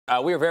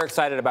We are very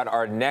excited about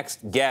our next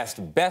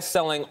guest,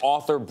 best-selling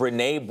author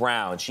Brené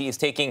Brown. She is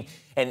taking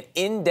an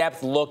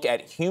in-depth look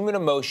at human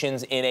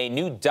emotions in a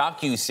new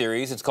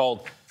docuseries. It's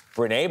called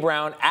Brené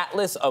Brown,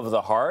 Atlas of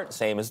the Heart,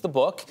 same as the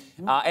book,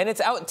 and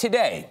it's out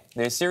today.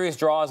 The series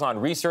draws on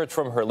research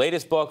from her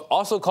latest book,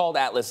 also called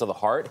Atlas of the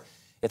Heart.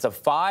 It's a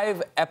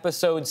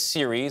 5-episode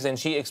series, and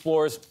she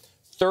explores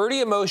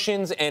 30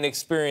 emotions and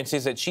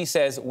experiences that she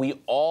says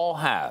we all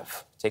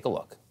have. Take a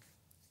look.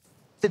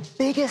 The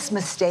biggest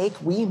mistake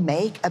we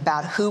make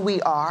about who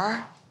we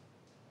are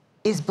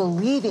is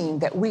believing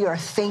that we are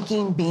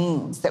thinking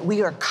beings, that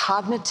we are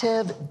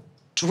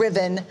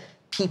cognitive-driven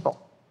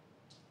people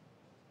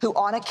who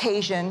on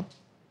occasion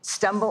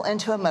stumble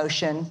into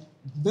emotion,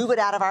 move it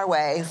out of our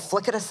way,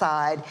 flick it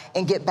aside,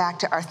 and get back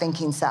to our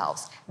thinking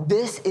selves.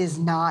 This is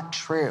not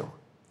true.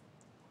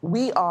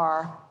 We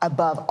are,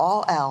 above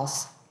all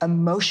else,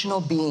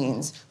 emotional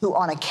beings who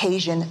on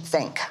occasion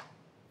think.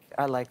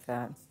 I like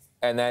that.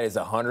 And that is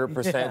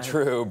 100%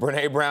 true.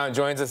 Brené Brown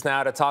joins us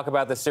now to talk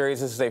about the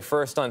series. This is a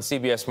first on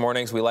CBS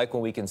Mornings. We like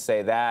when we can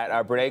say that.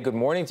 Brené, good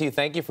morning to you.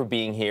 Thank you for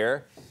being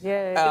here.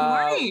 Yay. Good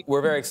morning. We're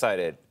very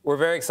excited. We're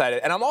very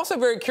excited. And I'm also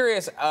very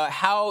curious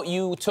how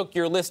you took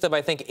your list of,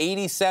 I think,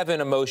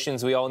 87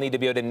 emotions we all need to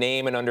be able to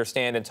name and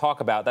understand and talk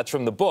about. That's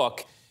from the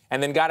book.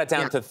 And then got it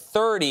down to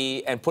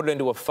 30 and put it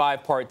into a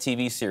 5-part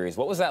TV series.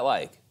 What was that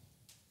like?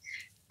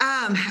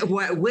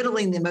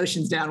 Whittling the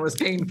emotions down was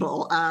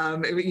painful.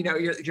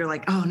 You're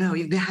like, oh no,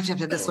 you have to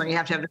have this one, you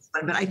have to have this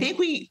one. But I think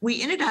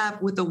we ended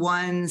up with the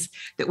ones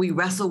that we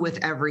wrestle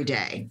with every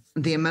day,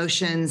 the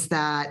emotions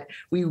that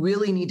we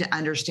really need to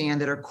understand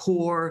that are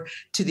core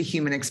to the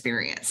human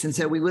experience. And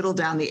so we whittled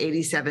down the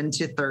 87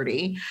 to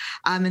 30.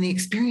 And the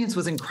experience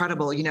was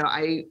incredible. You know,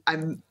 I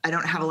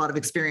don't have a lot of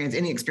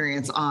any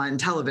experience on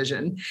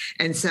television.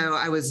 And so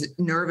I was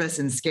nervous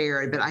and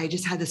scared, but I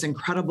just had this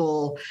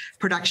incredible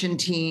production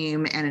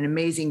team and an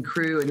amazing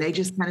crew. And they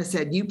just kind of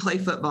said, you play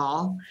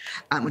football,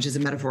 which is a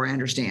metaphor I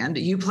understand.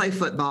 You play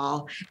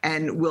football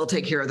and we'll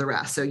take care of the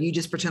rest. So you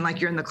just pretend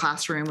like you're in the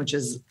classroom, which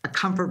is a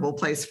comfortable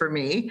place for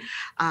me.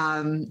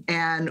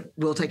 And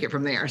we'll take it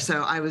from there.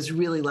 So I was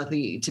really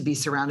lucky to be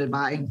surrounded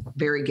by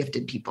very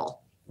gifted people.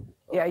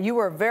 Yeah, you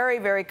were very,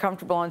 very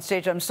comfortable on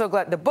stage. I'm so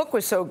glad. The book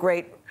was so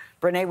great.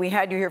 Brené, we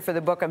had you here for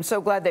the book. I'm so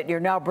glad that you're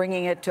now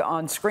bringing it to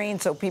on screen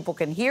so people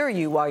can hear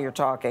you while you're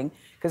talking.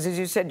 Because as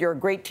you said, you're a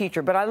great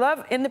teacher. But I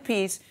love in the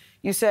piece,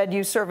 you said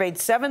you surveyed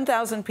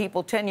 7,000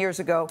 people 10 years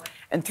ago,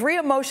 and 3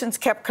 emotions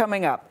kept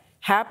coming up: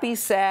 happy,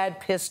 sad,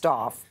 pissed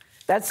off.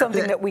 That's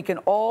something that we can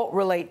all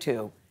relate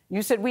to.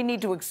 You said we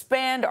need to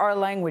expand our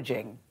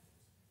languaging.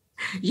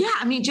 Yeah,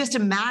 I mean, just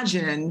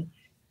imagine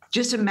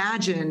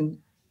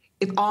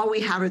if all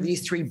we have are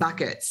these 3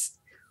 buckets.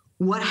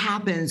 What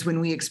happens when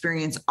we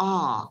experience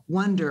awe,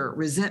 wonder,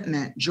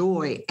 resentment,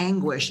 joy,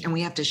 anguish, and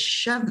we have to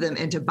shove them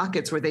into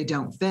buckets where they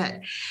don't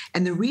fit?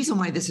 And the reason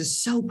why this is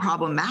so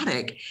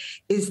problematic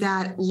is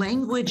that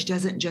language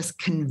doesn't just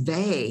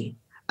convey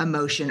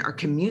emotion or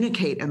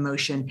communicate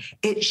emotion,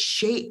 it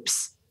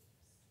shapes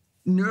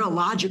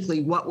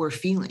neurologically what we're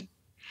feeling.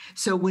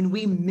 So when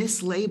we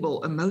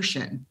mislabel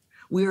emotion,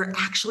 we are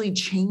actually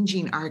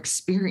changing our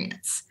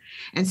experience.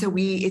 And so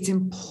it's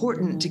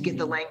important to get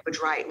the language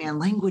right, man.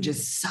 Language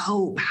is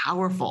so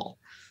powerful.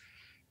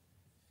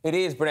 It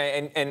is,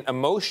 Brené, and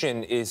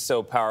emotion is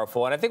so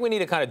powerful. And I think we need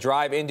to kind of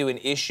drive into an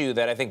issue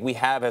that I think we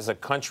have as a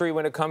country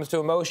when it comes to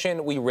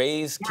emotion. We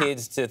raise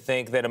kids to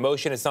think that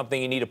emotion is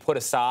something you need to put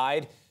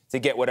aside to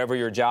get whatever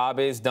your job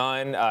is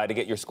done, to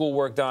get your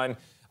schoolwork done.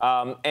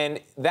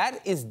 And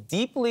that is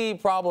deeply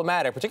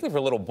problematic, particularly for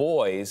little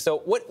boys. So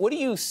what do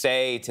you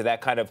say to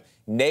that kind of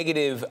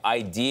negative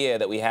idea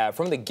that we have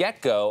from the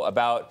get-go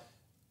about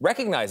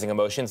recognizing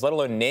emotions, let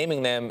alone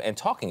naming them and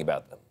talking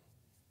about them?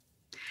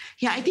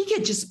 Yeah, I think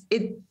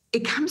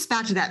it comes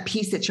back to that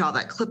piece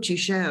that clip you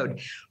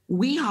showed.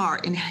 We are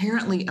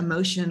inherently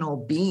emotional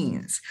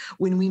beings.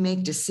 When we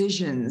make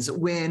decisions,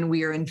 when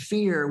we are in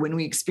fear, when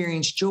we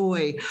experience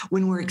joy,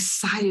 when we're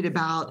excited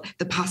about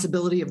the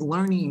possibility of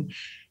learning,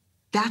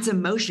 that's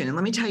emotion. And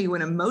let me tell you,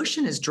 when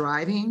emotion is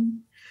driving,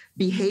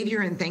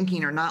 behavior and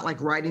thinking are not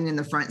like riding in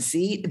the front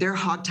seat, they're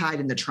hogtied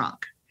in the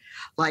trunk.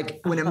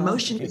 Like when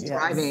emotion is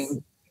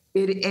driving,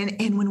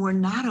 and when we're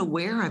not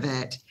aware of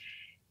it,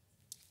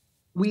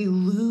 we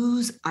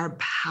lose our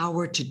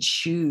power to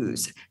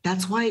choose.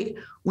 That's why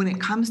when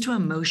it comes to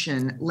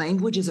emotion,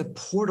 language is a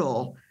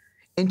portal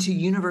into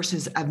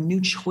universes of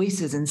new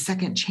choices and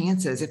second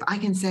chances. If I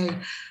can say,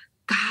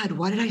 God,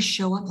 why did I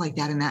show up like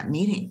that in that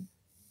meeting?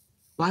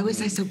 Why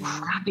was I so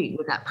crappy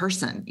with that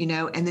person,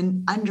 and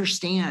then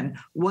understand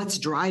what's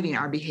driving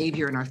our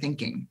behavior and our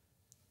thinking.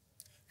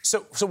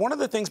 So one of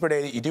the things,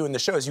 Brené, that you do in the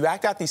show is you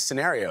act out these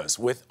scenarios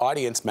with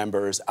audience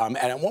members. And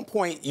at one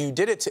point, you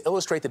did it to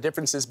illustrate the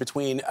differences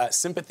between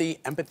sympathy,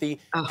 empathy,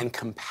 and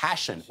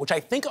compassion, which I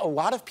think a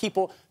lot of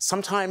people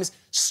sometimes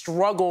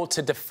struggle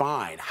to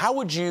define. How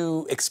would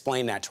you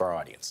explain that to our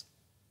audience?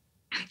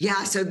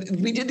 Yeah, so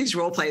we did these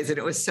role plays and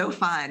it was so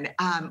fun.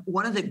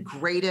 One of the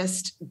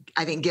greatest,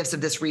 I think, gifts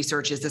of this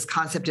research is this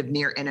concept of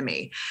near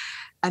enemy.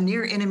 A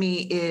near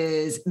enemy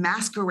is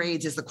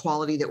masquerades as the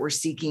quality that we're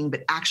seeking,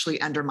 but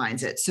actually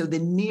undermines it. So the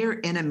near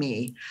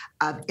enemy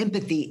of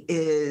empathy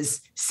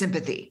is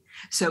sympathy.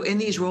 So in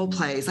these role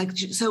plays,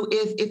 so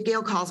if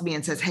Gayle calls me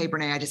and says, hey,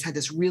 Brené, I just had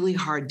this really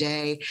hard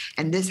day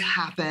and this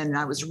happened and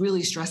I was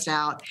really stressed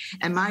out.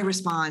 And my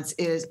response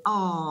is,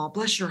 oh,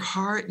 bless your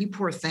heart, you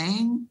poor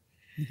thing.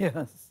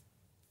 Yes.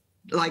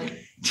 Like,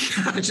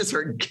 I just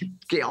heard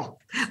Gayle.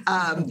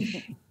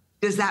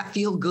 Does that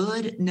feel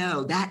good?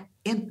 No,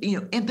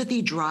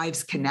 empathy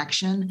drives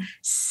connection.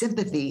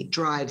 Sympathy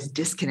drives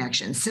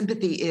disconnection.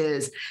 Sympathy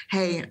is,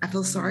 hey, I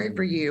feel sorry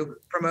for you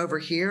from over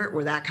here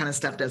where that kind of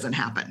stuff doesn't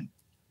happen.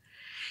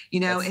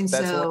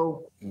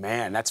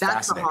 That's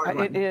fascinating.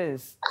 It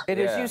is. It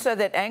is. You said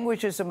that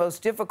anguish is the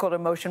most difficult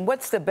emotion.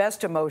 What's the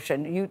best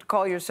emotion? You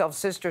call yourself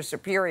Sister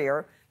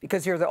Superior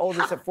because you're the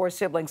oldest of 4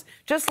 siblings.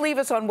 Just leave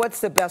us on what's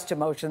the best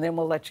emotion, then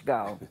we'll let you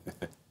go.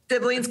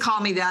 Siblings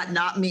call me that,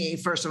 not me,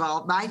 first of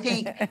all. But I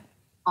think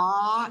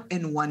awe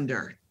and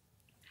wonder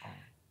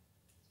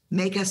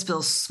make us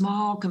feel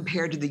small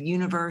compared to the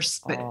universe,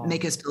 but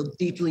make us feel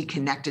deeply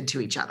connected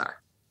to each other.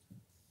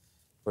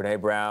 Brené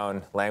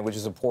Brown, language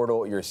is a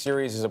portal. Your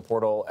series is a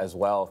portal as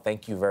well.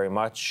 Thank you very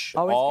much.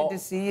 Always good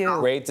to see you.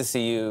 Great to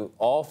see you.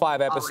 All 5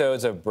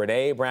 episodes of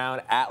Brené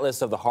Brown,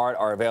 Atlas of the Heart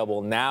are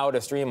available now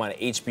to stream on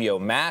HBO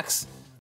Max.